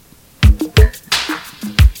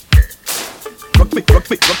Welcome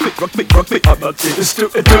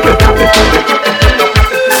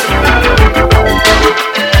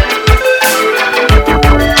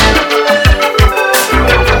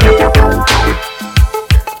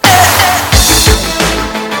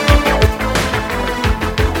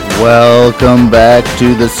back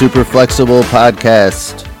to the Super Flexible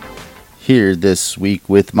Podcast. Here this week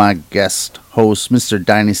with my guest host, Mr.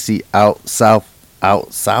 Dynasty Out South. I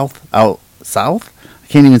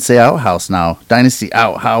can't even say Outhouse now. Dynasty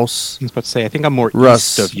Outhouse. I was about to say, I think I'm more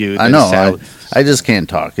Russ, east of you than I know. south. I just can't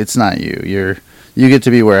talk. It's not you. You get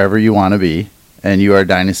to be wherever you want to be, and you are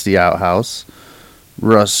Dynasty Outhouse.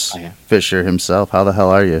 Russ Fisher himself. How the hell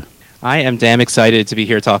are you? I am damn excited to be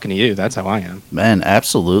here talking to you. That's how I am. Man,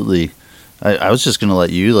 absolutely. I was just going to let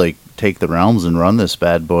you, take the realms and run this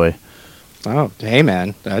bad boy. Oh, hey,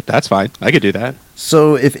 man. That's fine. I could do that.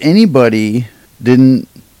 So if anybody didn't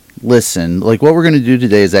listen, what we're going to do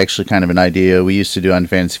today is actually kind of an idea we used to do on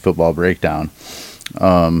Fantasy Football Breakdown.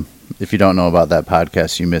 If you don't know about that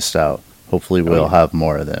podcast, you missed out. Hopefully we'll have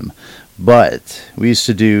more of them. But we used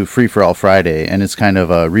to do Free For All Friday, and it's kind of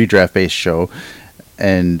a redraft-based show.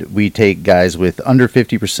 And we take guys with under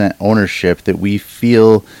 50% ownership that we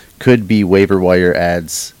feel could be waiver wire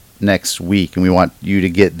ads next week. And we want you to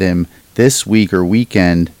get them this week or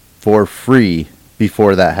weekend for free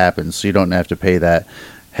before that happens. So you don't have to pay that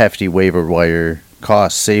hefty waiver wire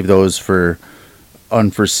cost. Save those for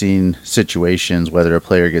unforeseen situations, whether a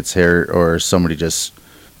player gets hurt or somebody just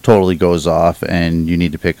totally goes off and you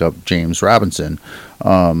need to pick up James Robinson.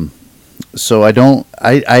 So I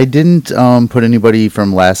didn't put anybody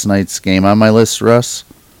from last night's game on my list, Russ.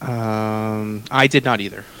 I did not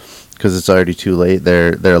either. Because it's already too late.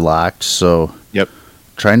 They're locked. So Yep.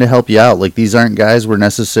 Trying to help you out. These aren't guys we're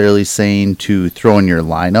necessarily saying to throw in your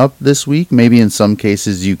lineup this week. Maybe in some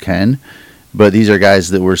cases you can. But these are guys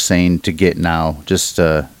that we're saying to get now just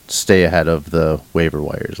to stay ahead of the waiver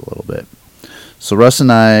wires a little bit. So Russ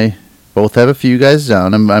and I both have a few guys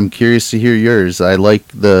down. I'm curious to hear yours. I like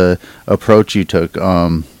the approach you took.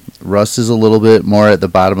 Russ is a little bit more at the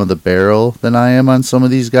bottom of the barrel than I am on some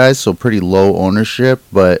of these guys, so pretty low ownership.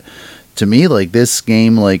 But to me, this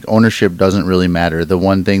game, ownership doesn't really matter. The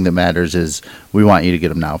one thing that matters is we want you to get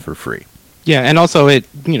them now for free. Yeah, and also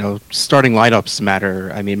starting lineups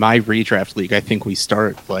matter. I mean, my redraft league, I think we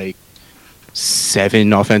start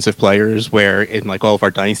 7 offensive players, where in all of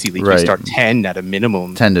our dynasty leagues we start 10 at a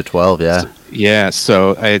minimum. 10 to 12, yeah.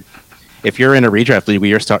 So if you're in a redraft league where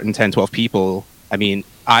you're starting 10, 12 people, I mean,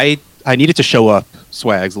 I needed to show up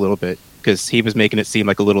Swags a little bit because he was making it seem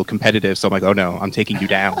a little competitive. So I'm like, oh no, I'm taking you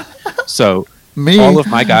down. So all of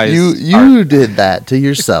my guys, you did that to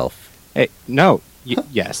yourself. Hey, no.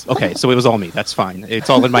 Yes. Okay. So it was all me. That's fine. It's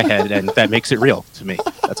all in my head, and that makes it real to me.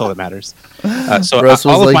 That's all that matters. So Russ was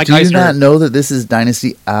all of my do guys you not know that this is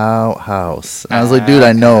Dynasty Outhouse? And I was like, dude,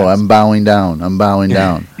 I know. I'm bowing down.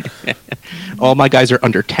 All my guys are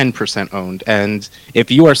under 10% owned, and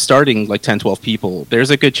if you are starting 10, 12 people,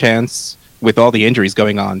 there's a good chance with all the injuries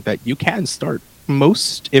going on that you can start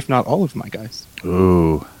most, if not all, of my guys.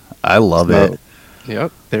 Ooh, I love it.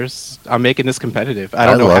 Yep, I'm making this competitive. I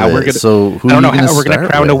don't know how we're gonna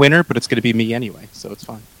crown a winner, but it's gonna be me anyway, so it's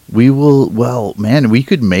fine. We will. Well, man, we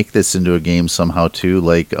could make this into a game somehow too.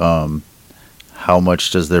 How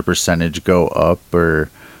much does their percentage go up,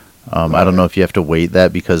 or I don't know if you have to weight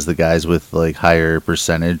that because the guys with higher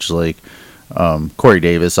percentage, Corey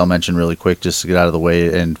Davis, I'll mention really quick just to get out of the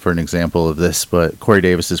way and for an example of this. But Corey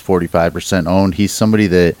Davis is 45% owned. He's somebody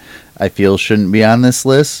that I feel shouldn't be on this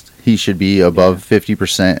list. He should be above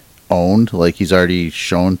 50% owned. He's already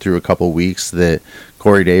shown through a couple weeks that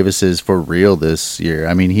Corey Davis is for real this year.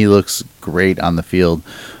 I mean, he looks great on the field.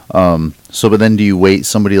 But then do you weight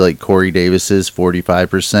somebody like Corey Davis's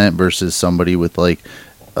 45% versus somebody with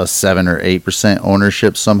a 7 or 8%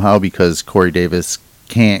 ownership somehow because Corey Davis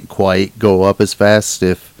can't quite go up as fast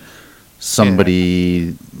if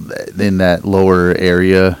somebody in that lower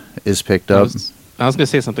area is picked up? I was going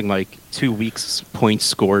to say something like 2 weeks points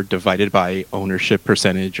scored divided by ownership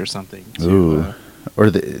percentage or something. Ooh.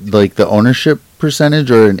 Or the ownership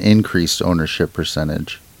percentage or an increased ownership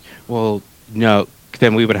percentage? Well, no.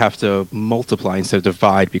 Then we would have to multiply instead of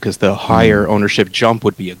divide because the higher ownership jump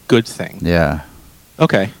would be a good thing. Yeah.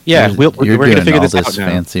 Okay. Yeah, we're going to figure this out now.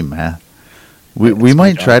 Fancy math. We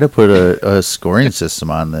might try to put a scoring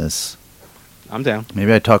system on this. I'm down.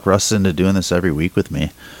 Maybe I talk Russ into doing this every week with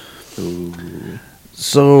me. Ooh.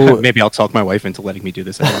 So maybe I'll talk my wife into letting me do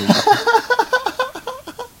this every week.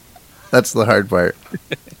 That's the hard part.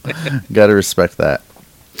 Got to respect that.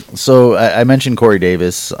 So I mentioned Corey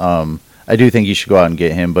Davis. I do think you should go out and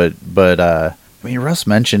get him, but I mean, Russ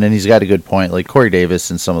mentioned, and he's got a good point. Like Corey Davis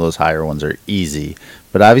and some of those higher ones are easy,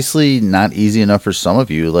 but obviously not easy enough for some of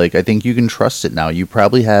you. Like, I think you can trust it now. You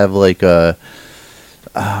probably have like a,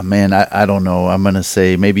 man, I don't know. I'm gonna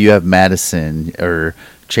say maybe you have Madison or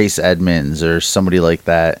Chase Edmonds or somebody like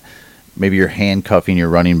that. Maybe you're handcuffing your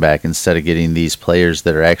running back instead of getting these players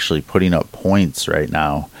that are actually putting up points right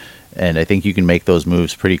now. And I think you can make those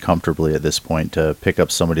moves pretty comfortably at this point to pick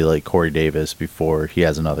up somebody like Corey Davis before he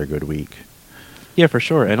has another good week. Yeah, for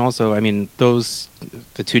sure. And also, I mean,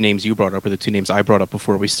 the two names you brought up are the two names I brought up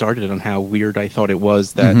before we started on how weird I thought it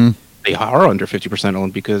was that they are under 50%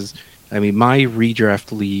 owned because, I mean, my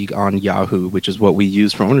redraft league on Yahoo, which is what we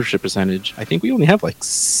use for ownership percentage, I think we only have like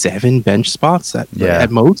 7 bench spots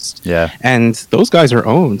at most. Yeah. And those guys are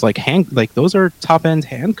owned. Like those are top end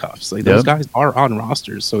handcuffs. Like those guys are on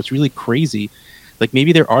rosters. So it's really crazy. Like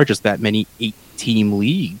maybe there are just that many 8-team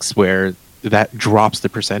leagues where that drops the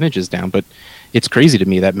percentages down, but it's crazy to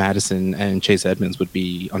me that Madison and Chase Edmonds would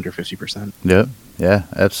be under 50%. Yep. Yeah,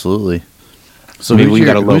 absolutely. So maybe we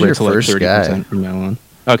got to lower it to like 30% from now on.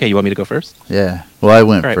 Okay, you want me to go first? Yeah. Well, I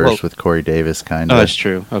went first with Corey Davis, kind of. Oh, that's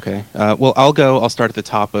true. Okay. Well, I'll start at the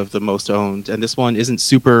top of the most owned, and this one isn't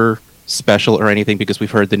super special or anything because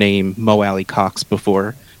we've heard the name Mo Alley Cox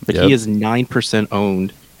before, but he is 9%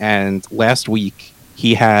 owned, and last week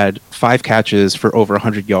he had 5 catches for over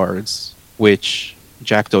 100 yards, which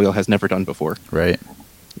Jack Doyle has never done before. Right.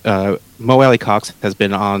 Mo Alley Cox has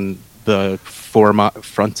been on the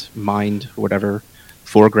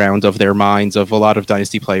foreground of their minds of a lot of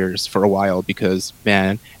dynasty players for a while because,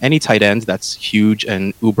 man, any tight end that's huge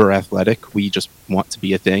and uber athletic, we just want to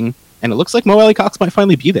be a thing. And it looks like Mo Alley Cox might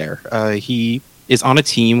finally be there. He is on a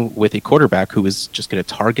team with a quarterback who is just going to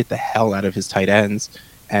target the hell out of his tight ends.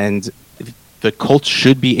 And the Colts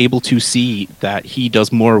should be able to see that he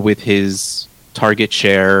does more with his target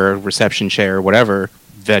share, reception share, whatever,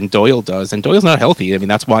 than Doyle does. And Doyle's not healthy. I mean,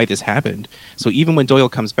 that's why this happened. So even when Doyle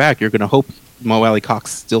comes back, you're going to hope Mo Alley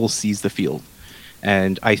Cox still sees the field.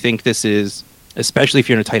 And I think this is, especially if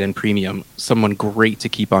you're in a tight end premium, someone great to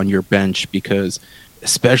keep on your bench because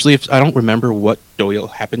especially if I don't remember what Doyle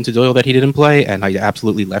happened to Doyle that he didn't play, and I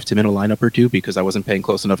absolutely left him in a lineup or two because I wasn't paying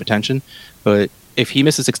close enough attention. But if he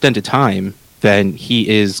misses extended time, then he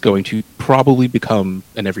is going to probably become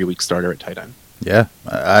an every week starter at tight end. Yeah,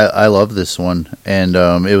 I love this one, and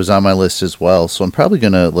it was on my list as well. So I'm probably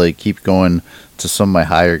gonna keep going to some of my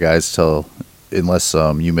higher guys unless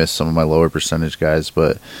you miss some of my lower percentage guys.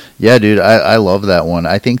 But yeah, dude, I love that one.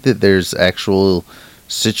 I think that there's actual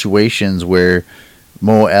situations where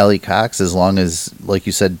Mo Alley Cox, as long as, like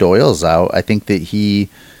you said, Doyle's out, I think that he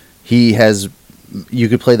has. You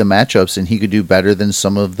could play the matchups and he could do better than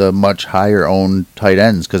some of the much higher owned tight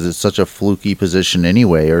ends because it's such a fluky position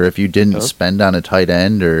anyway. Or if you didn't spend on a tight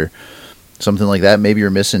end or something like that, maybe you're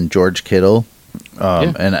missing George Kittle.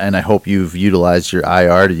 And I hope you've utilized your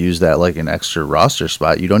IR to use that like an extra roster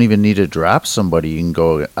spot. You don't even need to drop somebody. You can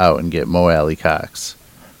go out and get Mo Alley Cox.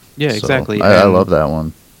 Yeah, exactly. I love that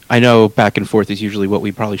one. I know back and forth is usually what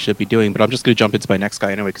we probably should be doing, but I'm just going to jump into my next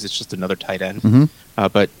guy anyway because it's just another tight end. Mm-hmm.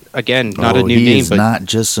 But again, not a new he name. Is but not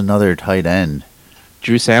just another tight end.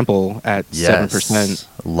 Drew Sample at 7%.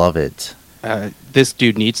 Love it. This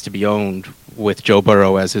dude needs to be owned with Joe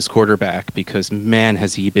Burrow as his quarterback because, man,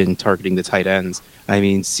 has he been targeting the tight ends. I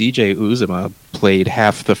mean, CJ Uzomah played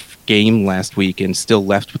half the game last week and still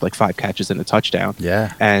left with like 5 catches and a touchdown.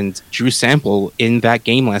 Yeah. And Drew Sample in that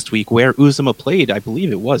game last week where Uzomah played, I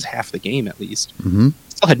believe it was half the game at least.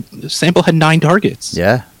 Mm-hmm. Sample had 9 targets.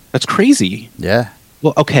 Yeah. That's crazy. Yeah.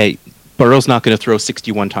 Well, okay, Burrow's not going to throw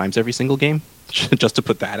 61 times every single game, just to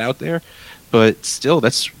put that out there. But still,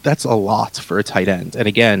 that's a lot for a tight end. And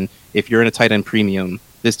again, if you're in a tight end premium,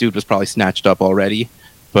 this dude was probably snatched up already.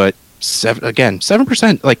 But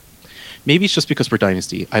 7%, like maybe it's just because we're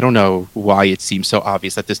dynasty. I don't know why it seems so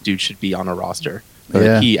obvious that this dude should be on a roster.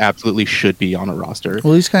 He absolutely should be on a roster.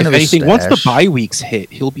 Well, he's kind of anything. A Once the bye weeks hit,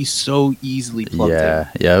 he'll be so easily plugged in.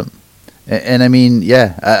 Yep. And I mean,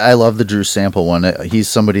 I love the Drew Sample one. He's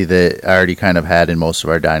somebody that I already kind of had in most of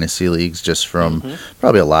our dynasty leagues just from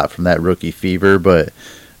probably a lot from that rookie fever. But,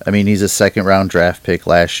 I mean, he's a second-round draft pick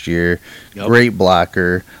last year. Yep. Great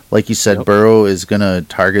blocker. Like you said, Burrow is going to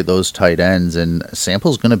target those tight ends, and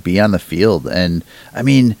Sample's going to be on the field. And, I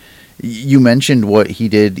mean, you mentioned what he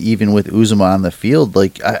did even with Uzomah on the field.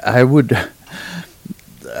 Like, I would...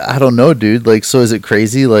 I don't know, dude. Like, so is it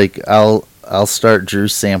crazy? Like, I'll start Drew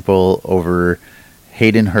Sample over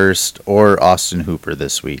Hayden Hurst or Austin Hooper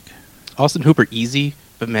this week. Austin Hooper easy,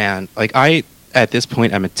 but man, like at this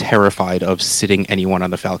point I'm terrified of sitting anyone on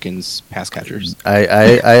the Falcons pass catchers.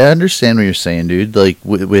 I understand what you're saying, dude. Like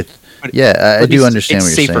with Yeah, I do understand what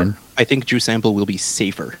you're safer. saying. I think Drew Sample will be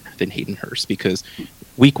safer than Hayden Hurst because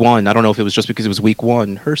week one, I don't know if it was just because it was week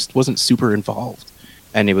one, Hurst wasn't super involved.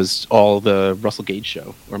 And it was all the Russell Gage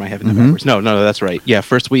show. Or am I having that backwards? No, that's right. Yeah,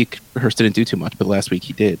 first week Hurst didn't do too much, but last week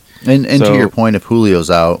he did. And to your point, if Julio's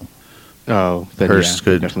out, then Hurst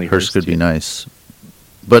could be nice.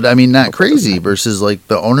 But I mean, not crazy versus like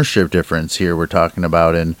the ownership difference here we're talking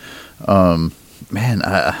about. And man,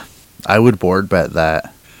 I would board bet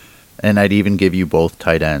that, and I'd even give you both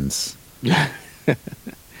tight ends.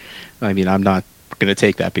 I mean, I'm not going to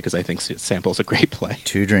take that because I think Sample's a great play.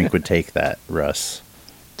 Two Drink would take that, Russ.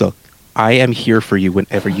 Look, I am here for you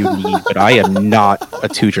whenever you need, but I am not a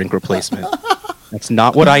 2 Drink replacement. That's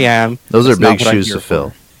not what I am. Those are big shoes to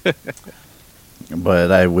fill.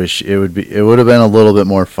 But I wish it would have been a little bit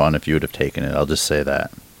more fun if you would have taken it. I'll just say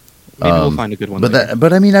that. Maybe we'll find a good one.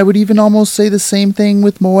 But I mean, I would even almost say the same thing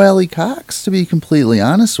with Mo Alley Cox, to be completely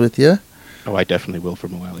honest with you. Oh, I definitely will for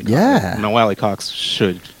Mo Alley Cox. Yeah. Mo Alley Cox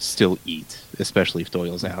should still eat, especially if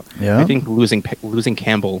Doyle's out. Yeah. I think losing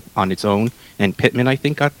Campbell on its own, and Pittman, I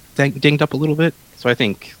think, got dinged up a little bit. So I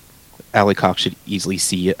think Alley Cox should easily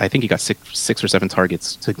see it. I think he got six or 7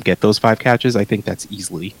 targets to get those 5 catches. I think that's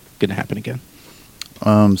easily going to happen again.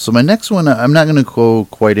 So my next one, I'm not going to go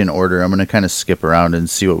quite in order. I'm going to kind of skip around and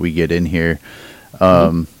see what we get in here.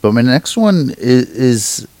 But my next one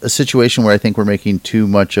is a situation where I think we're making too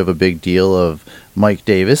much of a big deal of Mike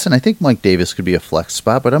Davis, and I think Mike Davis could be a flex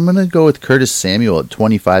spot, but I'm going to go with Curtis Samuel at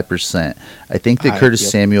 25%. I think that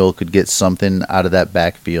Curtis Samuel could get something out of that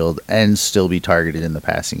backfield and still be targeted in the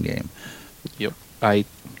passing game. Yep.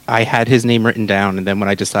 I had his name written down, and then when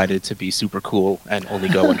I decided to be super cool and only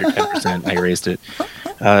go under 10%, I erased it.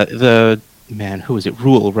 Who was it?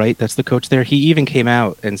 Rule, right? That's the coach there. He even came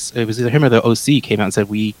out, and it was either him or the OC came out and said,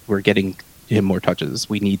 we were getting him more touches.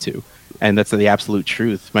 We need to. And that's the absolute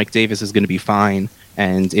truth. Mike Davis is going to be fine.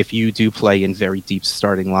 And if you do play in very deep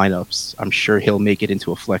starting lineups, I'm sure he'll make it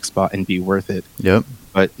into a flex spot and be worth it. Yep.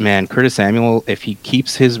 But, man, Curtis Samuel, if he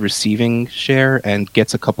keeps his receiving share and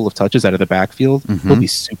gets a couple of touches out of the backfield, he'll be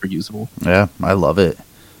super usable. Yeah, I love it.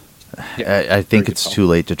 Yeah, I think it's too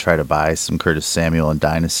late to try to buy some Curtis Samuel in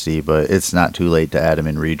Dynasty, but it's not too late to add him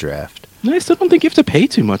in redraft. I still don't think you have to pay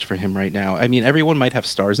too much for him right now. I mean, everyone might have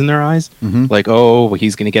stars in their eyes, like, oh,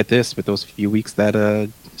 he's going to get this with those few weeks that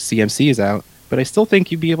CMC is out. But I still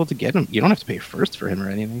think you'd be able to get him. You don't have to pay first for him or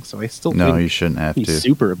anything. So I still think you shouldn't have he's to.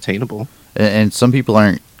 Super obtainable. And some people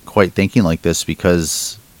aren't quite thinking like this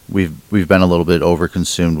because we've been a little bit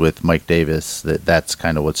overconsumed with Mike Davis. That's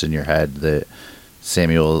kind of what's in your head, that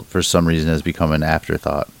Samuel, for some reason, has become an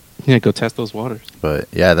afterthought. Yeah, go test those waters. But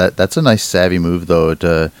yeah, that's a nice savvy move though,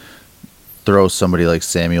 to throw somebody like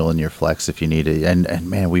Samuel in your flex if you need it. And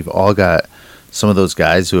man, we've all got some of those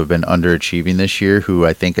guys who have been underachieving this year, who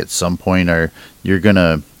I think at some point you're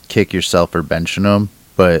gonna kick yourself for benching them.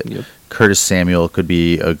 But Curtis Samuel could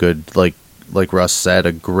be a good, like Russ said,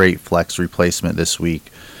 a great flex replacement this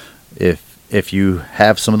week. If you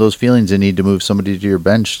have some of those feelings and need to move somebody to your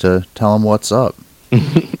bench, to tell them what's up.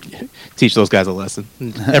 Teach those guys a lesson.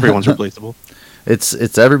 Everyone's replaceable.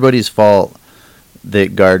 It's everybody's fault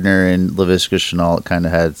that Gardner and Laviska Shenault kind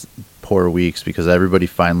of had poor weeks, because everybody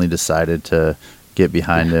finally decided to get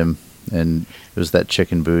behind him, and it was that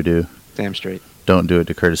chicken voodoo. Damn straight. Don't do it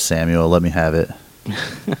to Curtis Samuel. Let me have it.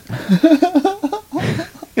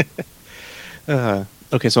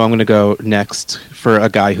 Okay, so I'm going to go next for a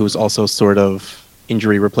guy who's also sort of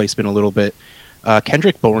injury replacement a little bit.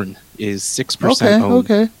 Kendrick Bourne is 6% owned.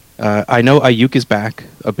 Okay. I know Ayuk is back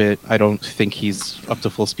a bit. I don't think he's up to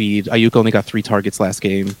full speed. Ayuk only got 3 targets last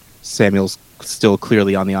game. Samuel's still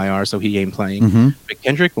clearly on the IR, so he ain't playing. But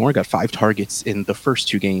Kendrick Bourne got 5 targets in the first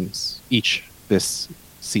 2 games each this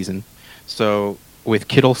season. So with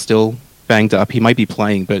Kittle still banged up, he might be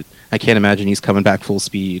playing, but I can't imagine he's coming back full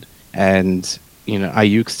speed. And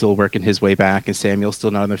Ayuk's still working his way back, and Samuel's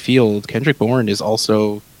still not on the field. Kendrick Bourne is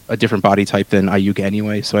also a different body type than Ayuk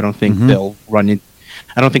anyway, so I don't think they'll run in.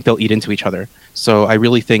 I don't think they'll eat into each other. So I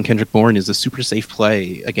really think Kendrick Bourne is a super safe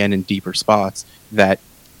play, again, in deeper spots. That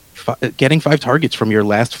getting 5 targets from your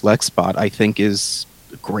last flex spot, I think, is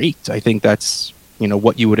great. I think that's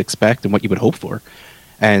what you would expect and what you would hope for.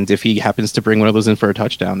 And if he happens to bring one of those in for a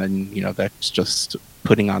touchdown, then that's just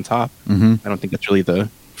putting on top. I don't think that's really the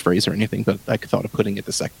phrase or anything, but I thought of putting it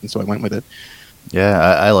the second, so I went with it. Yeah,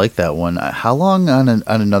 I like that one. How long, on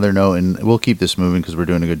another note, and we'll keep this moving because we're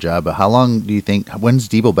doing a good job, but how long do you think, when's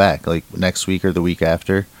Debo back? Like next week or the week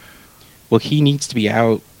after? Well, he needs to be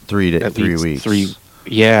out 3 weeks.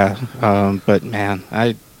 Yeah, but man,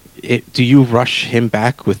 Do you rush him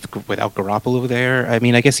back without Garoppolo there? I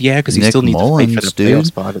mean, I guess yeah, because he Nick still needs Mullins, to fight for the playoff dude.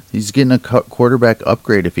 spot. He's getting a quarterback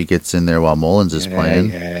upgrade if he gets in there while Mullins is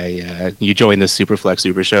playing. Yeah. You join the Superflex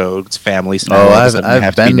Super Show. It's family style. Oh, All of a sudden you I've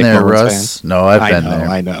have to be been Nick there, Mullins Russ. fan. No, I've been there.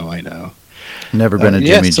 I know. Never been a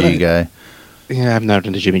Jimmy yes, G guy. Yeah, I'm not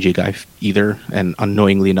a Jimmy G guy either. And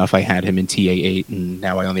unknowingly enough, I had him in TA8, and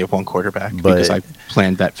now I only have one quarterback because I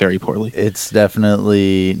planned that very poorly. It's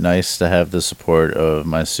definitely nice to have the support of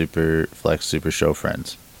my Superflex Super Show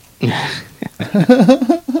friends.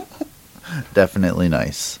 Definitely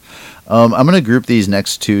nice. I'm going to group these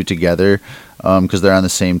next two together because they're on the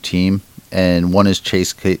same team. And one is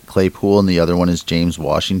Chase Claypool and the other one is James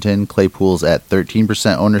Washington. Claypool's at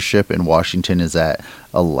 13% ownership and Washington is at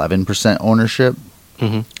 11% ownership.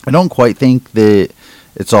 Mm-hmm. I don't quite think that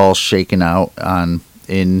it's all shaken out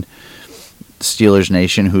in Steelers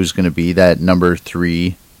Nation who's going to be that number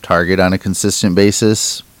 3 target on a consistent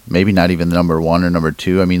basis. Maybe not even the number 1 or number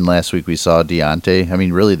 2. I mean, last week we saw Deontay. I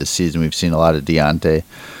mean, really this season we've seen a lot of Deontay.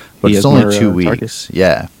 But it's only 2 weeks. Targets.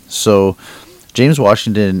 Yeah. So James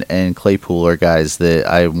Washington and Claypool are guys that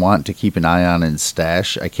I want to keep an eye on and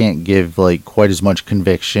stash. I can't give like quite as much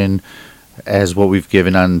conviction as what we've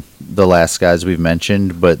given on the last guys we've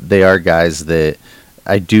mentioned, but they are guys that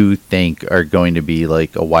I do think are going to be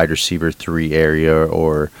like a wide receiver 3 area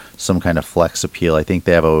or some kind of flex appeal. I think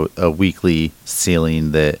they have a weekly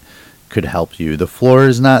ceiling that could help you. The floor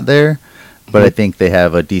is not there, but I think they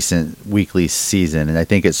have a decent weekly season, and I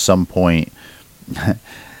think at some point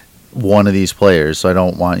one of these players, so I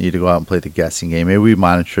don't want you to go out and play the guessing game. Maybe we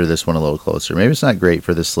monitor this one a little closer. Maybe it's not great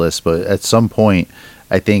for this list, but at some point,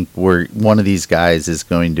 I think one of these guys is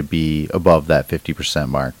going to be above that 50%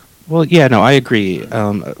 mark. Well, yeah, no, I agree.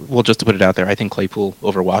 Well, just to put it out there, I think Claypool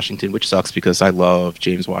over Washington, which sucks because I love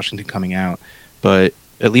James Washington coming out. But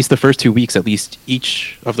at least the first 2 weeks, at least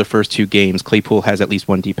each of the first 2 games, Claypool has at least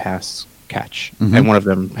one deep pass catch. Mm-hmm. And one of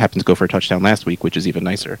them happened to go for a touchdown last week, which is even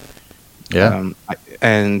nicer. Yeah.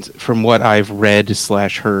 And from what I've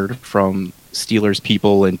read/heard from Steelers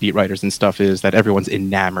people and beat writers and stuff is that everyone's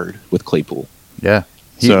enamored with Claypool. Yeah.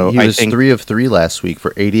 He was 3 of 3 last week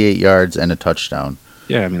for 88 yards and a touchdown.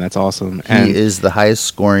 Yeah, I mean, that's awesome. He is the highest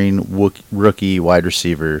scoring rookie wide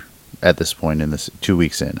receiver at this point in this 2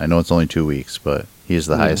 weeks in. I know it's only 2 weeks, but he is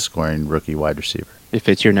the highest scoring rookie wide receiver. If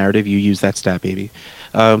it's your narrative, you use that stat, baby.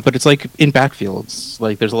 But it's like in backfields.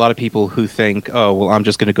 Like there's a lot of people who think, oh, well, I'm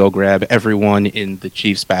just going to go grab everyone in the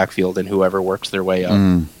Chiefs backfield and whoever works their way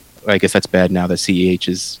up. I guess that's bad now that CEH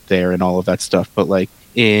is there and all of that stuff. But like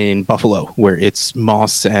in Buffalo, where it's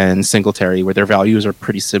Moss and Singletary, where their values are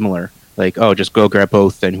pretty similar. Like, oh, just go grab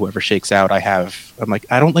both and whoever shakes out, I'm like,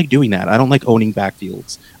 I don't like doing that. I don't like owning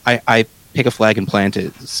backfields. I pick a flag and plant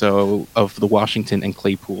it. So of the Washington and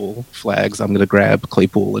Claypool flags, I'm going to grab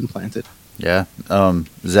Claypool and plant it. Yeah.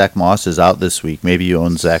 Zach Moss is out this week. Maybe you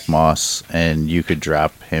own Zach Moss and you could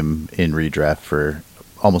drop him in redraft for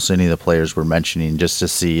almost any of the players we're mentioning just to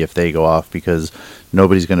see if they go off, because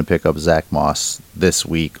nobody's going to pick up Zach Moss this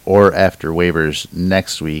week or after waivers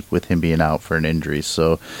next week with him being out for an injury.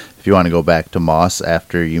 So if you want to go back to Moss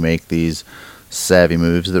after you make these savvy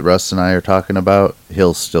moves that Russ and I are talking about,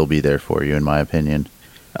 he'll still be there for you, in my opinion.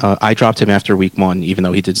 I dropped him after week 1, even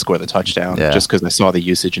though he did score the touchdown, just because I saw the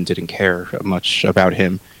usage and didn't care much about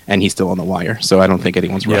him, and he's still on the wire. So I don't think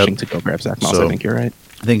anyone's rushing to go grab Zach Moss. So, I think you're right.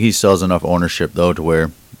 I think he still has enough ownership, though, to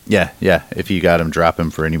where, if you got him, drop him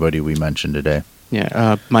for anybody we mentioned today.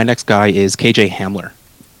 Yeah, my next guy is KJ Hamler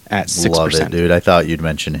at 6%. Love it, dude. I thought you'd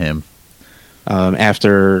mention him.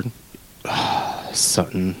 After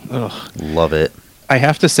Sutton. Ugh. Love it. I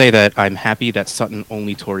have to say that I'm happy that Sutton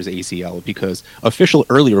only tore his ACL, because official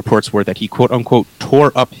early reports were that he quote-unquote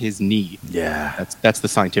tore up his knee. Yeah. That's the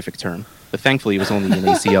scientific term. But thankfully it was only an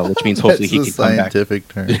ACL, which means hopefully he can come back. Scientific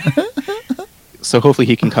term. So hopefully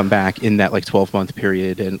he can come back in that like 12-month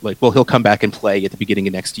period, and he'll come back and play at the beginning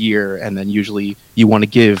of next year, and then usually you want to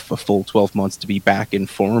give a full 12 months to be back in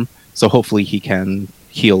form. So hopefully he can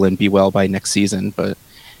heal and be well by next season. But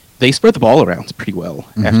they spread the ball around pretty well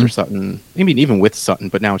after Sutton. I mean, even with Sutton,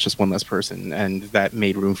 but now it's just one less person, and that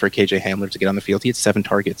made room for KJ Hamler to get on the field. He had 7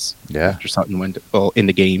 targets after Sutton went in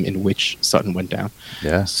the game in which Sutton went down.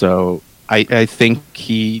 Yeah. So I think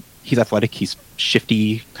he's athletic. He's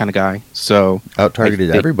shifty kind of guy. So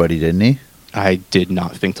out-targeted everybody, didn't he? I did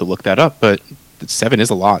not think to look that up, but 7 is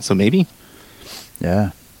a lot, so maybe.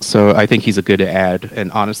 Yeah. So I think he's a good add.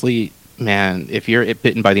 And honestly, man, if you're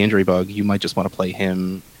bitten by the injury bug, you might just want to play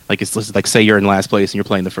him. Like, it's like, say you're in last place and you're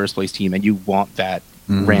playing the first place team and you want that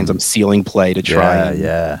random ceiling play to try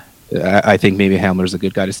I think maybe Hamler's a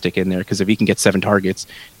good guy to stick in there because if he can get 7 targets,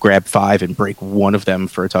 grab 5 and break one of them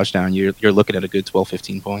for a touchdown, you're looking at a good 12,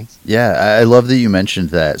 15 points. Yeah, I love that you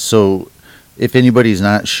mentioned that. So if anybody's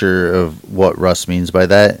not sure of what Russ means by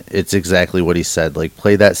that, it's exactly what he said. Like,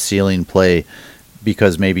 play that ceiling play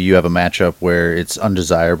because maybe you have a matchup where it's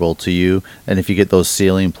undesirable to you. And if you get those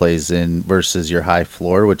ceiling plays in versus your high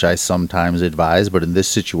floor, which I sometimes advise, but in this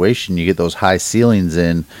situation, you get those high ceilings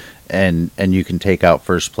in and you can take out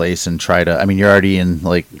first place and try to, I mean, you're already in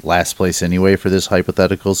like last place anyway for this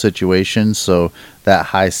hypothetical situation. So that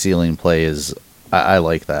high ceiling play is, I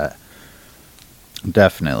like that.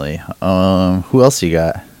 Definitely. Who else you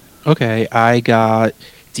got? Okay, I got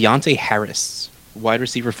Deontay Harris, wide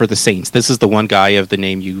receiver for the Saints. This is the one guy of the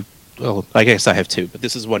name you, well, I guess I have 2, but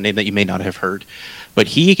this is one name that you may not have heard. But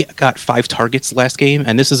he got 5 targets last game,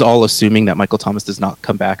 and this is all assuming that Michael Thomas does not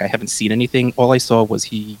come back. I haven't seen anything. All I saw was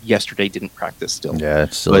he yesterday didn't practice still. Yeah,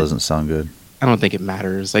 it still doesn't sound good. I don't think it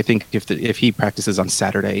matters. I think if he practices on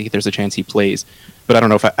Saturday, there's a chance he plays. But I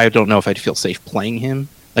don't know if I'd feel safe playing him.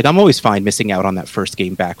 Like, I'm always fine missing out on that first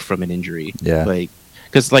game back from an injury. Yeah. Like,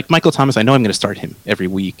 because like Michael Thomas, I know I'm going to start him every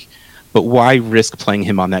week, but why risk playing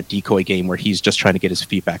him on that decoy game where he's just trying to get his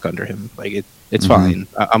feet back under him? Like, it's fine.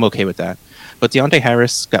 I'm okay with that. But Deontay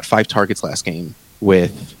Harris got 5 targets last game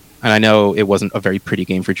with, and I know it wasn't a very pretty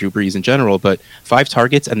game for Drew Brees in general, but 5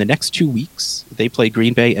 targets, and the next 2 weeks they play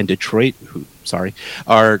Green Bay and Detroit, who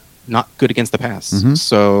are not good against the pass.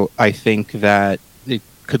 So I think that it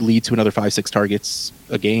could lead to another 5-6 targets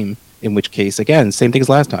a game, in which case, again, same thing as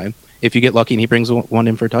last time. If you get lucky and he brings one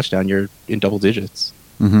in for a touchdown, you're in double digits.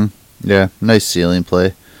 Yeah, nice ceiling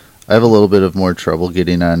play. I have a little bit of more trouble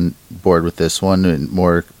getting on board with this one, and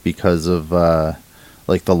more because of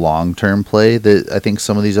like the long-term play that I think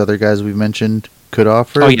some of these other guys we've mentioned could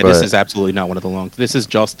offer. Oh yeah, this is absolutely not one of the long. This is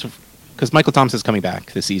just because Michael Thomas is coming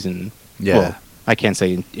back this season. Yeah, well, I can't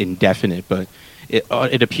say indefinite, but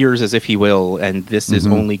it appears as if he will, and this is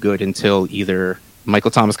only good until either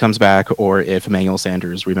Michael Thomas comes back or if Emmanuel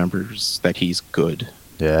Sanders remembers that he's good.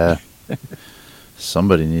 Yeah.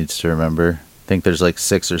 Somebody needs to remember. I think there's like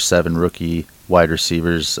 6 or 7 rookie wide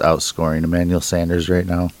receivers outscoring Emmanuel Sanders right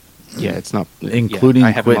now. Yeah, it's not... Including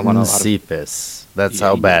Quentin Cephas. That's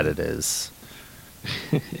how bad it is.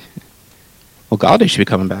 Well, Galladay should be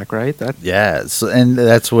coming back, right? Yeah, so, and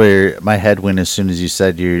that's where my head went as soon as you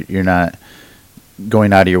said you're not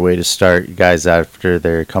going out of your way to start guys after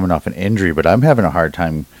they're coming off an injury, but I'm having a hard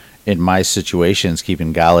time in my situations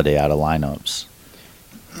keeping Galladay out of lineups.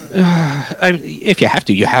 If you have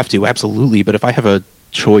to, absolutely. But if I have a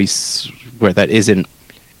choice where that isn't,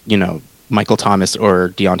 Michael Thomas or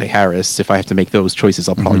Deontay Harris, if I have to make those choices,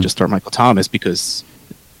 I'll probably just start Michael Thomas because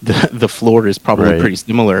the floor is probably pretty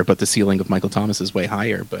similar, but the ceiling of Michael Thomas is way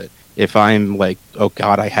higher. But if I'm like, oh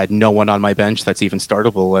God, I had no one on my bench that's even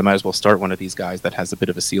startable, I might as well start one of these guys that has a bit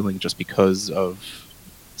of a ceiling just because of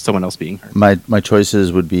someone else being hurt. My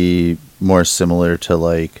choices would be more similar to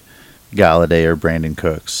like Galladay or Brandon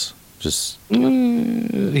Cooks. Just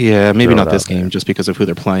yeah, maybe not this game, just because of who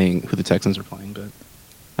they're playing, who the Texans are playing. But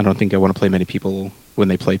I don't think I want to play many people when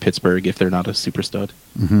they play Pittsburgh if they're not a super stud.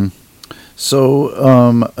 So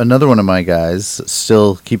another one of my guys,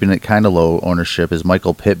 still keeping it kind of low ownership, is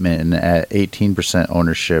Michael Pittman at 18%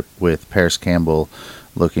 ownership with Paris Campbell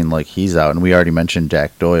looking like he's out. And we already mentioned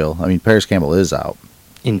Jack Doyle. I mean, Paris Campbell is out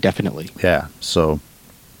indefinitely. Yeah, so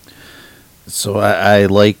I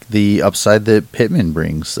like the upside that Pittman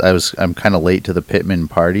brings. I'm kind of late to the Pittman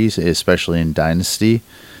parties, especially in Dynasty,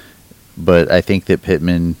 but I think that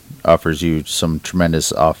Pittman offers you some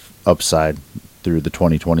tremendous upside through the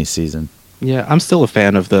 2020 season. Yeah, I'm still a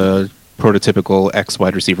fan of the prototypical X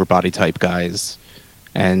wide receiver body type guys,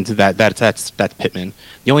 and that's Pittman.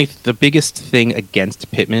 The biggest thing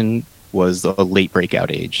against Pittman was a late breakout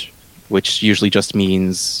age, which usually just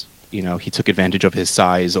means he took advantage of his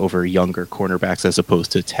size over younger cornerbacks as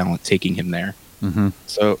opposed to talent taking him there.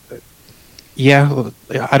 So, yeah,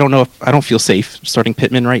 I don't know I don't feel safe starting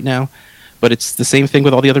Pittman right now. But it's the same thing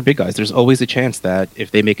with all the other big guys. There's always a chance that if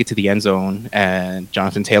they make it to the end zone and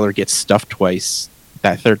Jonathan Taylor gets stuffed twice,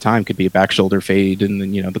 that third time could be a back shoulder fade in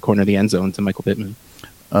the corner of the end zone to Michael Pittman.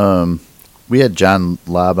 We had John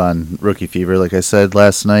Lobb on Rookie Fever, like I said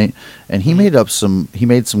last night, and he made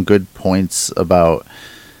some good points about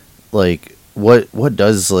like what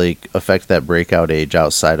does like affect that breakout age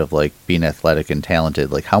outside of like being athletic and talented.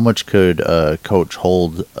 Like how much could a coach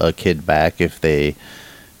hold a kid back if they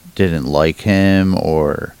didn't like him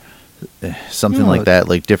or something like that,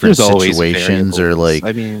 like different situations or like,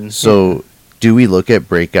 do we look at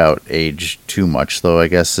breakout age too much though, I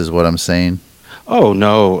guess is what I'm saying. Oh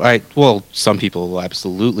no, some people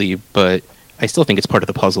absolutely, but I still think it's part of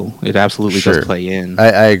the puzzle. It absolutely does Sure. play in.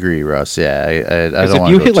 I agree, Russ. Yeah, I Because don't if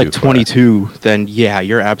want you to go hit too like far. 22, then yeah,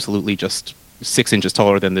 you're absolutely just 6 inches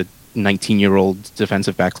taller than the 19-year-old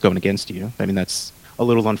defensive backs going against you. I mean, that's a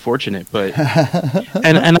little unfortunate, but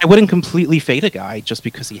and I wouldn't completely fade a guy just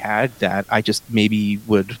because he had that. I just maybe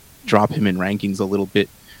would drop him in rankings a little bit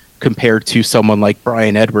compared to someone like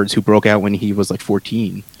Brian Edwards who broke out when he was like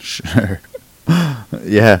 14. Sure.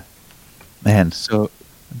 Yeah. Man, So,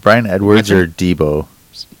 Brian Edwards I or think- Debo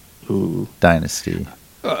ooh. Dynasty?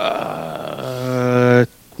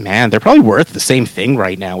 Man, they're probably worth the same thing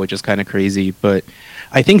right now, which is kind of crazy. But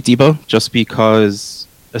I think Debo, just because,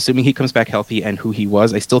 assuming he comes back healthy and who he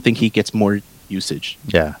was, I still think he gets more usage.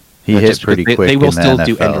 Yeah. He Just hit because pretty quick They will in the still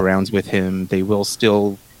do end NFL. arounds with him. They will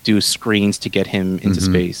still do screens to get him into Mhm.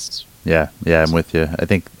 space. Yeah, I'm with you.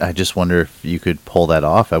 I just wonder if you could pull that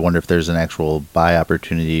off. I wonder if there's an actual buy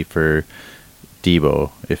opportunity for Debo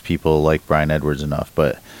if people like Brian Edwards enough.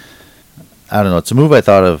 But I don't know. It's a move I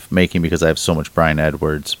thought of making because I have so much Brian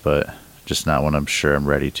Edwards, but just not when I'm sure I'm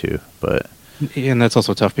ready to. But And that's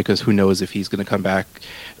also tough because who knows if he's going to come back.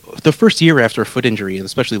 The first year after a foot injury, and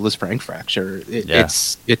especially Liz Frank fracture, Yeah.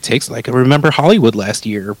 it takes like I remember Hollywood last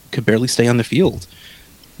year could barely stay on the field.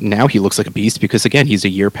 Now he looks like a beast because again he's a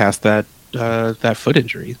year past that foot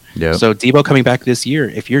injury. Yep. So Debo coming back this year,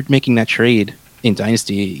 if you're making that trade in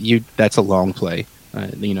Dynasty, that's a long play.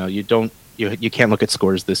 You can't look at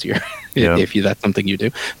scores this year Yep. if that's something you do.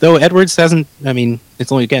 Though Edwards hasn't. I mean,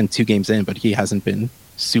 it's only again 2 games in, but he hasn't been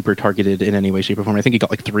super targeted in any way, shape, or form. I think he got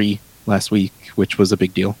like 3 last week, which was a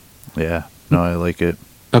big deal. yeah, no, I like it.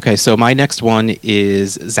 Okay, so my next one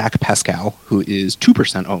is Zach Pascal, who is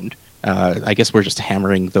 2% owned. I guess we're just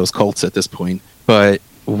hammering those Colts at this point. But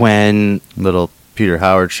when Little Peter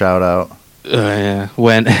Howard shout out.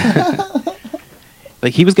 when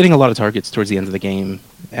like he was getting a lot of targets towards the end of the game,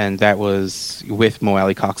 and that was with Mo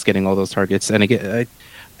Alley Cox getting all those targets. And again,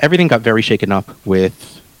 everything got very shaken up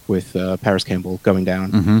with Paris Campbell going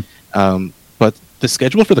down. Mm-hmm. But the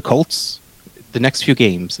schedule for the Colts, the next few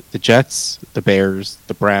games, the Jets, the Bears,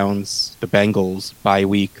 the Browns, the Bengals, bye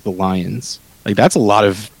week, the Lions. Like that's a lot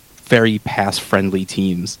of very pass-friendly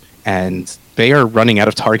teams, and they are running out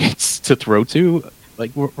of targets to throw to.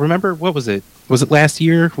 Like, remember, what was it? Was it last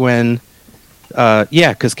year when,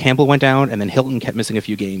 because Campbell went down and then Hilton kept missing a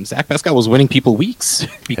few games. Zach Pascal was winning people weeks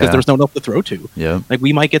because Yeah. there was no one else to throw to. Yep. Like,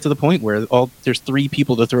 we might get to the point where there's 3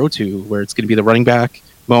 people to throw to, where it's going to be the running back,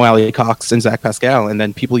 Mo Alley Cox, and Zach Pascal, and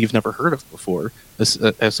then people you've never heard of before,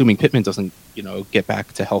 assuming Pittman doesn't, get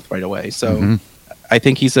back to health right away. So Mhm. I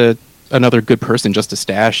think he's another good person just to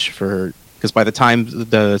stash for, because by the time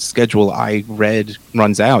the schedule I read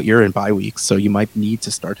runs out, you're in bye weeks, so you might need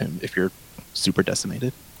to start him if you're super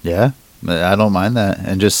decimated. Yeah, I don't mind that.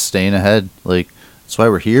 And just staying ahead. Like, that's why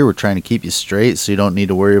we're here. We're trying to keep you straight so you don't need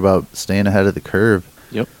to worry about staying ahead of the curve.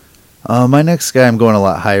 Yep. My next guy, I'm going a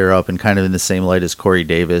lot higher up and kind of in the same light as Corey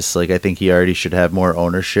Davis. Like, I think he already should have more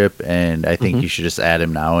ownership, and I think Mhm. you should just add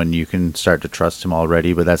him now, and you can start to trust him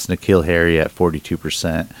already. But that's N'Keal Harry at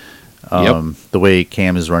 42%. The way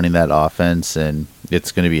Cam is running that offense, and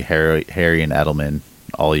it's going to be Harry and Edelman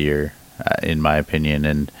all year, in my opinion.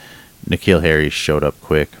 And N'Keal Harry showed up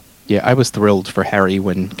quick. Yeah, I was thrilled for Harry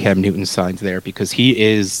when Cam Newton signed there because he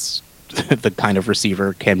is the kind of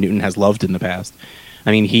receiver Cam Newton has loved in the past.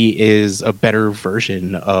 I mean, he is a better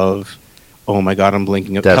version of, oh my God, I'm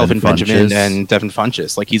blinking up, Devin Kelvin Benjamin Funchess. and Devin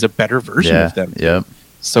Funchess. Like, he's a better version Yeah, of them. yep.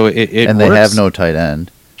 So it And works. they have no tight end.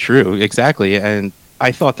 True, exactly. And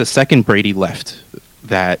I thought the second Brady left,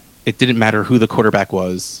 that it didn't matter who the quarterback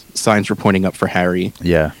was, signs were pointing up for Harry.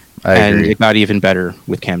 Yeah, I And agree. it got even better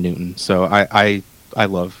with Cam Newton. So I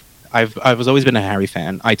love. I've always been a Harry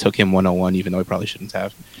fan. I took him 101, even though I probably shouldn't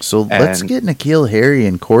have. So let's and- get N'Keal Harry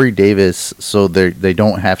and Corey Davis so they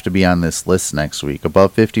don't have to be on this list next week,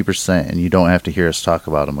 above 50%, and you don't have to hear us talk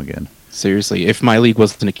about them again. Seriously, if my league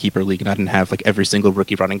wasn't a keeper league and I didn't have like every single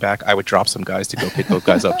rookie running back, I would drop some guys to go pick those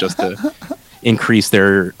guys up just to increase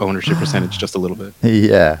their ownership percentage just a little bit.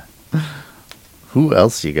 Yeah. Who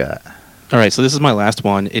else you got? All right, so this is my last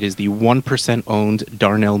one. It is the 1% owned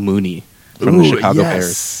Darnell Mooney from the Chicago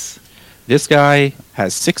Bears. This guy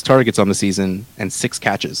has 6 targets on the season and 6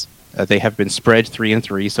 catches. They have been spread 3 and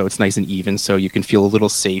 3, so it's nice and even, so you can feel a little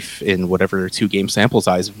safe in whatever 2-game sample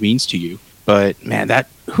size means to you. But man,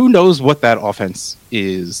 who knows what that offense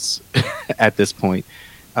is at this point.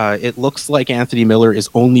 It looks like Anthony Miller is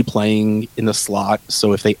only playing in the slot,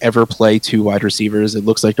 so if they ever play 2 wide receivers, it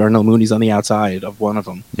looks like Darnell Mooney's on the outside of one of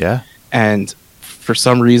them. Yeah. And for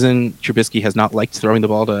some reason, Trubisky has not liked throwing the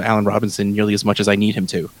ball to Allen Robinson nearly as much as I need him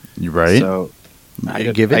to. You right? So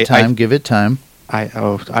Give it time. Give it time. I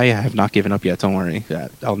have not given up yet. Don't worry.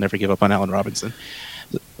 I'll never give up on Allen Robinson.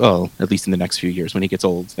 Well, at least in the next few years. When he gets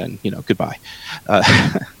old, then goodbye.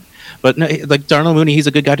 But no, like Darnell Mooney, he's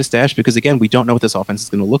a good guy to stash because again, we don't know what this offense is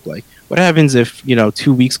going to look like. What happens if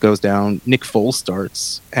 2 weeks goes down, Nick Foles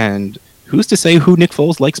starts, and who's to say who Nick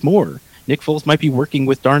Foles likes more? Nick Foles might be working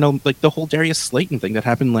with Darnell, like the whole Darius Slayton thing that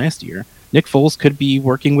happened last year. Nick Foles could be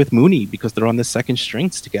working with Mooney because they're on the second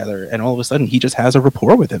strings together, and all of a sudden he just has a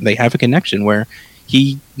rapport with him. They have a connection where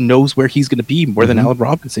he knows where he's going to be more than Allen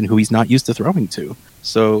Robinson, who he's not used to throwing to.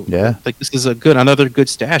 So, like, this is another good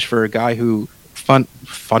stash for a guy who,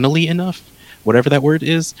 funnily enough, whatever that word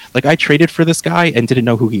is, like, I traded for this guy and didn't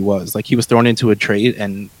know who he was. Like, he was thrown into a trade,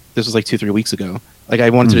 and this was like 2-3 weeks ago. Like, I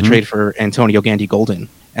wanted to trade for Antonio Gandy Golden,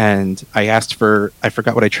 and I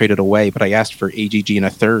forgot what I traded away, but I asked for AGG and a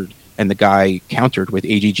third, and the guy countered with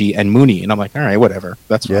AGG and Mooney, and I'm like, all right, whatever,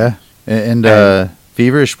 that's fine. Yeah, and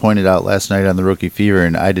Feverish pointed out last night on the Rookie Fever,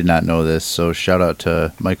 and I did not know this, so shout out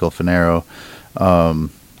to Michael Finero.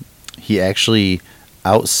 He actually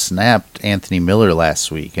outsnapped Anthony Miller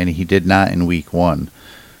last week, and he did not in week 1.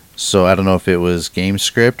 So I don't know if it was game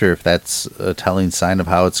script or if that's a telling sign of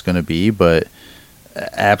how it's going to be, but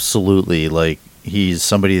absolutely, like, he's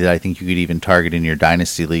somebody that I think you could even target in your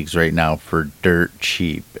dynasty leagues right now for dirt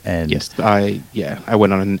cheap. And yes, I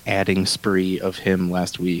went on an adding spree of him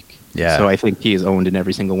last week. Yeah. So I think he is owned in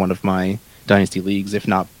every single one of my dynasty leagues.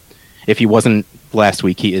 If he wasn't last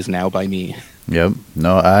week, he is now by me. Yep.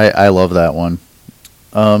 No, I love that one.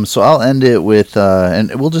 So I'll end it with,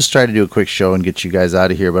 and we'll just try to do a quick show and get you guys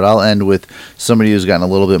out of here, but I'll end with somebody who's gotten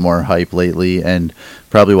a little bit more hype lately, and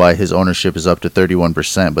probably why his ownership is up to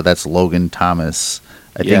 31%, but that's Logan Thomas.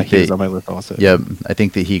 I think he's on my list also. Yep. I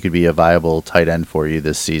think that he could be a viable tight end for you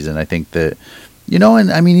this season. I think that,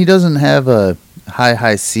 and I mean, he doesn't have a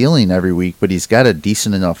high ceiling every week, but he's got a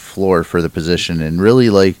decent enough floor for the position. And really,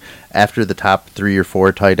 like, after the top 3 or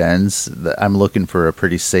 4 tight ends, I'm looking for a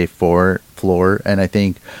pretty safe floor. And I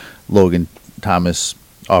think Logan Thomas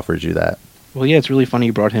offers you that. Well, yeah, it's really funny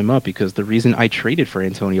you brought him up because the reason I traded for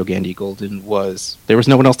Antonio Gandy Golden was there was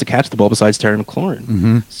no one else to catch the ball besides Terry McLaurin.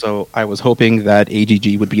 Mm-hmm. So I was hoping that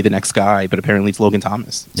AGG would be the next guy, but apparently it's Logan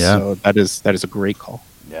Thomas. Yeah. So that is a great call.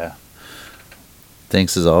 Yeah.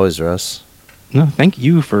 Thanks as always, Russ. No, thank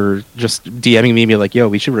you for just DMing me and be like, yo,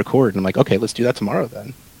 we should record. And I'm like, okay, let's do that tomorrow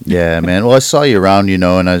then. Yeah, man. Well, I saw you around,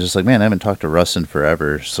 and I was just like, man, I haven't talked to Russ in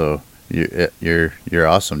forever. So you're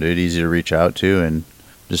awesome, dude. Easy to reach out to, and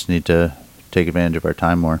just need to take advantage of our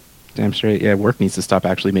time more. Damn straight. Yeah, work needs to stop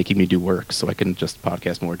actually making me do work so I can just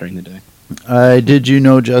podcast more during the day. I did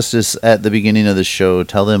Justice at the beginning of the show.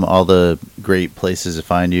 Tell them all the great places to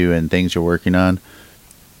find you and things you're working on.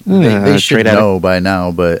 They should know by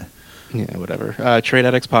now, but... Yeah, whatever. Trade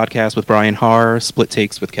Addicts podcast with Brian Haar, Split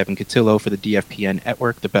Takes with Kevin Cotillo for the DFPN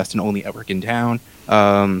network, the best and only network in town.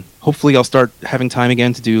 Hopefully I'll start having time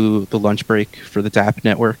again to do the lunch break for the DAP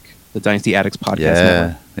network, the Dynasty Addicts podcast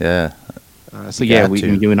network. Yeah. So yeah,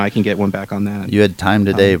 you and I can get one back on that. You had time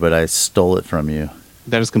today, but I stole it from you.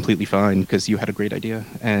 That is completely fine because you had a great idea.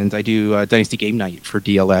 And I do Dynasty Game Night for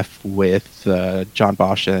DLF with John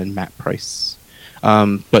Bosch and Matt Price.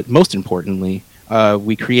 But most importantly,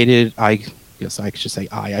 we created, I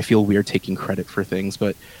feel weird taking credit for things,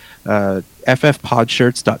 but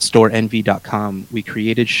ffpodshirts.storeenvy.com, we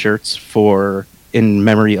created shirts in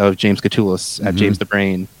memory of James Catullus at James the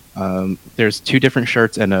Brain. There's 2 different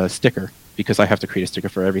shirts and a sticker because I have to create a sticker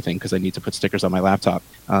for everything because I need to put stickers on my laptop.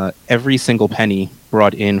 Every single penny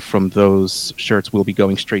brought in from those shirts will be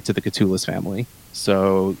going straight to the Catullus family.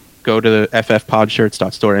 So go to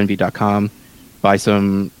ffpodshirts.storeenvy.com, buy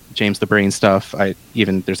some James the Brain stuff.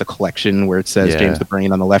 There's a collection where it says James the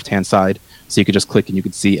Brain on the left-hand side, so you could just click and you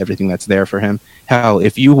could see everything that's there for him. Hell,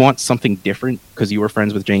 if you want something different because you were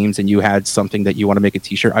friends with James and you had something that you want to make a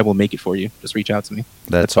t-shirt, I will make it for you. Just reach out to me.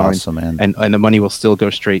 That's awesome, man. And the money will still go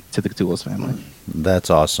straight to the Catullus family. That's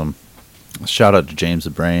awesome. Shout out to James the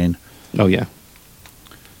Brain. Oh, yeah.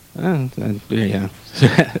 Yeah.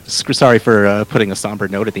 Sorry for putting a somber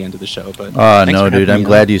note at the end of the show, but no, dude, I'm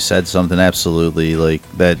glad you said something. Absolutely, like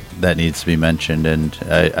that needs to be mentioned, and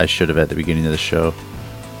I should have at the beginning of the show.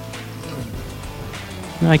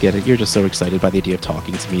 I get it. You're just so excited by the idea of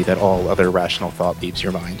talking to me that all other rational thought leaves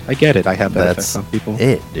your mind. I get it. I have that effect on people.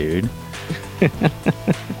 It, dude.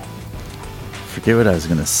 Forget what I was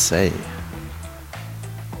gonna say.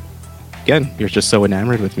 Again, you're just so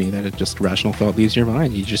enamored with me that it just rational thought leaves your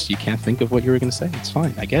mind. You can't think of what you were going to say. It's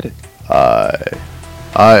fine. I get it. I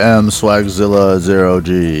am Swagzilla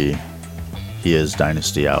 0G. He is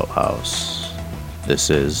Dynasty Outhouse.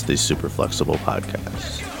 This is the Super Flexible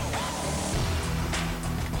Podcast.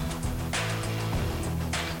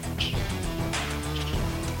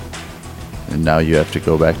 and now you have to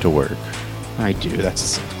go back to work. I do. That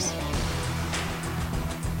sucks.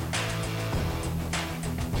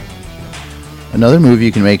 Another move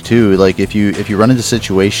you can make too, like if you run into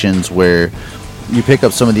situations where you pick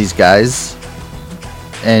up some of these guys,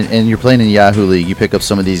 and you're playing in Yahoo League, you pick up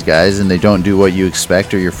some of these guys and they don't do what you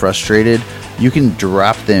expect, or you're frustrated, you can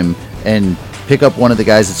drop them and pick up one of the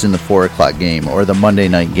guys that's in the 4 o'clock game or the Monday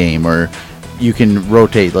night game, or you can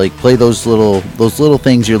rotate, like play those little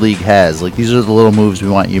things your league has. Like, these are the little moves we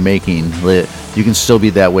want you making. You can still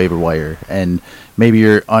be that waiver wire, and maybe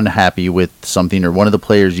you're unhappy with something, or one of the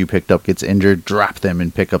players you picked up gets injured, drop them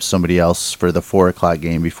and pick up somebody else for the 4 o'clock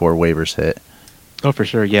game before waivers hit. Oh, for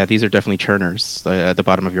sure. Yeah, these are definitely churners at the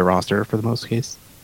bottom of your roster for the most case.